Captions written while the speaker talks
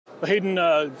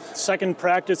Hayden, second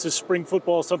practice is spring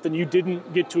football, something you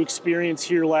didn't get to experience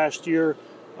here last year.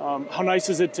 How nice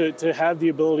is it to have the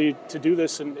ability to do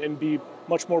this and be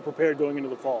much more prepared going into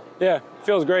the fall? Yeah,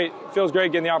 feels great. Feels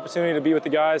great getting the opportunity to be with the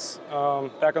guys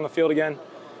back on the field again.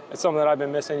 It's something that I've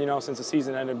been missing, since the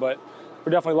season ended. But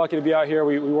we're definitely lucky to be out here.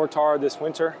 We worked hard this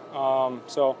winter,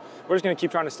 so we're just going to keep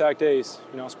trying to stack days.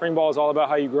 Spring ball is all about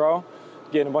how you grow,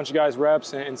 getting a bunch of guys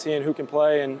reps and seeing who can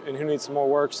play and who needs some more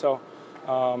work. So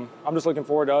I'm just looking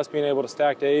forward to us being able to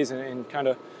stack days and kind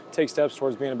of take steps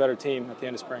towards being a better team at the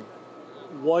end of spring.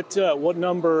 What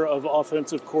number of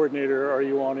offensive coordinator are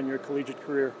you on in your collegiate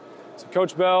career? So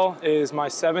Coach Bell is my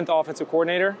 7th offensive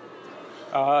coordinator.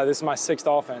 This is my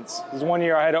 6th offense. There's one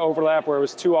year I had an overlap where it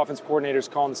was 2 offensive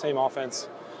coordinators calling the same offense.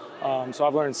 So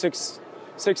I've learned six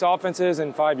offenses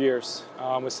in 5 years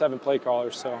with 7 play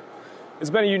callers. So it's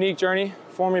been a unique journey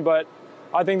for me, but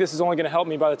I think this is only going to help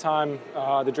me by the time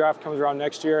the draft comes around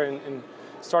next year and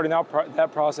starting out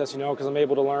that process, because I'm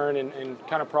able to learn and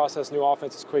kind of process new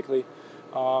offenses quickly.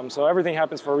 So everything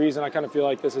happens for a reason. I kind of feel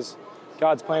like this is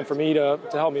God's plan for me to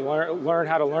help me learn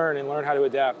how to learn and learn how to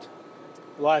adapt.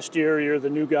 Last year, you're the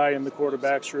new guy in the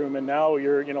quarterback's room, and now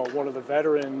you're, one of the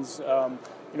veterans.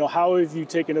 How have you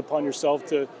taken it upon yourself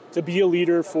to be a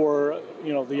leader for,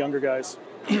 the younger guys?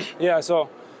 Yeah, so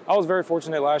I was very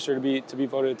fortunate last year to be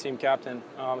voted a team captain,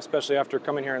 especially after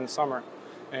coming here in the summer,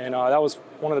 and that was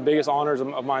one of the biggest honors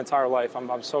of my entire life.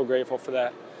 I'm so grateful for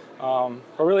that.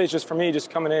 But really, it's just for me,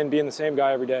 just coming in, being the same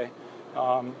guy every day,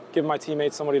 giving my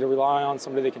teammates somebody to rely on,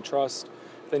 somebody they can trust.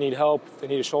 If they need help, if they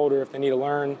need a shoulder, if they need to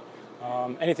learn.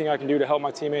 Anything I can do to help my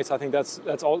teammates, I think that's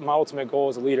my ultimate goal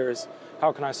as a leader is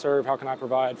how can I serve, how can I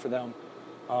provide for them.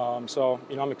 So,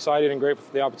 I'm excited and grateful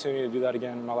for the opportunity to do that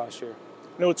again in my last year.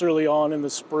 I know it's early on in the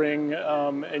spring,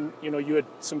 and, you had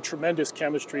some tremendous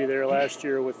chemistry there last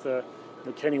year with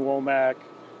Kenny Womack,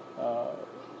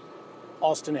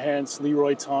 Austin Hentz,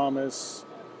 Leroy Thomas,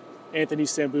 Anthony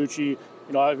Sambucci.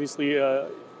 Obviously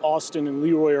Austin and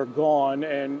Leroy are gone,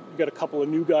 and you've got a couple of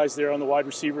new guys there on the wide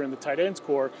receiver and the tight ends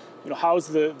core. How's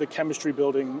the chemistry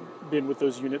building been with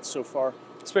those units so far?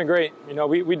 It's been great.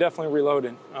 We definitely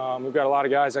reloaded. We've got a lot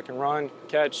of guys that can run,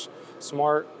 catch,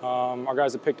 smart. Our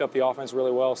guys have picked up the offense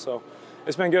really well, so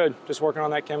it's been good. Just working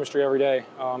on that chemistry every day.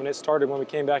 And it started when we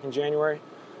came back in January.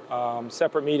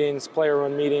 Separate meetings, player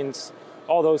run meetings,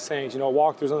 all those things.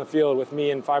 Walkthroughs on the field with me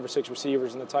and 5 or 6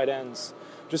 receivers and the tight ends.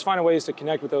 Just finding ways to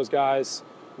connect with those guys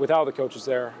without the coaches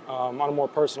there on a more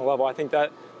personal level. I think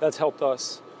that's helped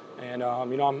us. And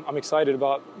I'm excited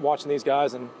about watching these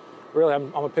guys. And really,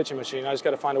 I'm a pitching machine. I just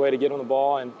got to find a way to get on the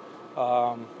ball, and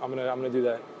I'm gonna do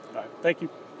that. All right, thank you.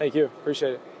 Thank you.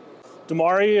 Appreciate it.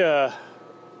 Damari,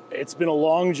 it's been a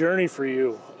long journey for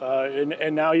you,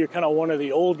 and now you're kind of one of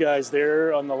the old guys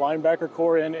there on the linebacker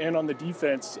core and on the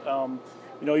defense.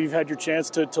 You've had your chance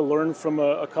to learn from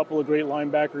a couple of great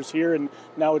linebackers here, and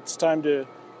now it's time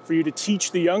for you to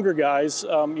teach the younger guys.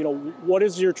 What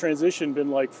has your transition been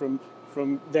like from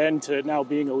then to now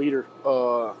being a leader?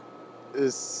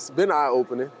 It's been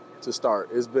eye-opening to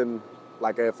start. It's been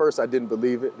like, at first I didn't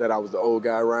believe it, that I was the old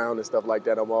guy around and stuff like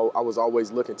that. I was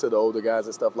always looking to the older guys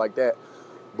and stuff like that.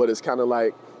 But it's kind of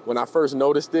like, when I first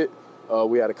noticed it,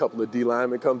 we had a couple of D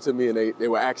linemen come to me, and they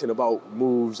were asking about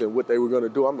moves and what they were going to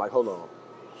do. I'm like, hold on.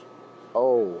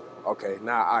 Oh, okay,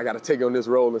 now I got to take on this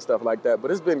role and stuff like that.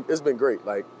 But it's been great.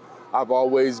 Like, I've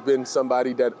always been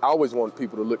somebody that I always want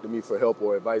people to look to me for help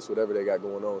or advice, whatever they got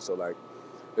going on. So, like,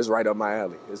 it's right up my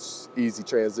alley. It's easy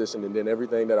transition. And then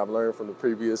everything that I've learned from the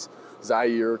previous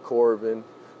Zaire, Corbin,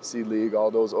 C-League,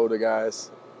 all those older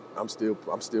guys, I'm still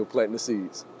planting the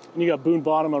seeds. And you got Boone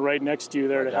Bonema right next to you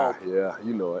there to help. Yeah,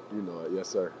 you know it. Yes,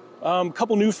 sir.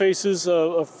 Couple new faces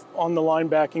on the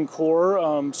linebacking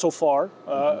core so far.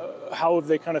 How have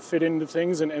they kind of fit into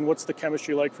things, and what's the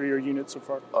chemistry like for your unit so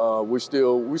far? We're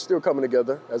still coming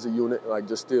together as a unit, like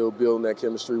just still building that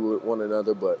chemistry with one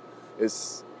another. But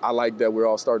I like that we're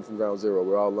all starting from ground zero.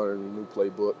 We're all learning a new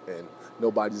playbook, and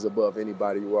nobody's above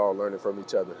anybody. We're all learning from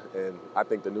each other. And I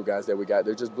think the new guys that we got,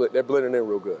 they're blending in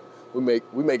real good.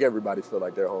 We make everybody feel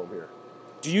like they're home here.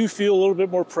 Do you feel a little bit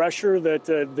more pressure that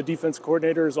the defense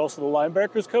coordinator is also the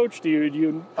linebackers coach? Do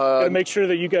you gotta make sure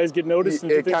that you guys get noticed and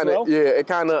do things well? Yeah, it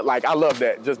kind of, like, I love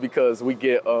that just because we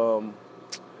get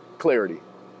clarity.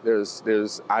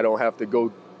 I don't have to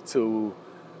go to,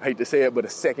 I hate to say it, but a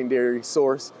secondary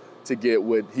source to get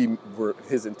what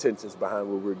his intentions behind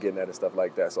what we're getting at and stuff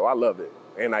like that. So I love it,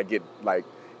 and I get like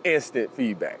instant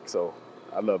feedback. So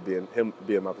I love being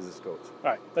my position coach. All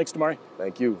right, thanks, Damari.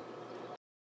 Thank you.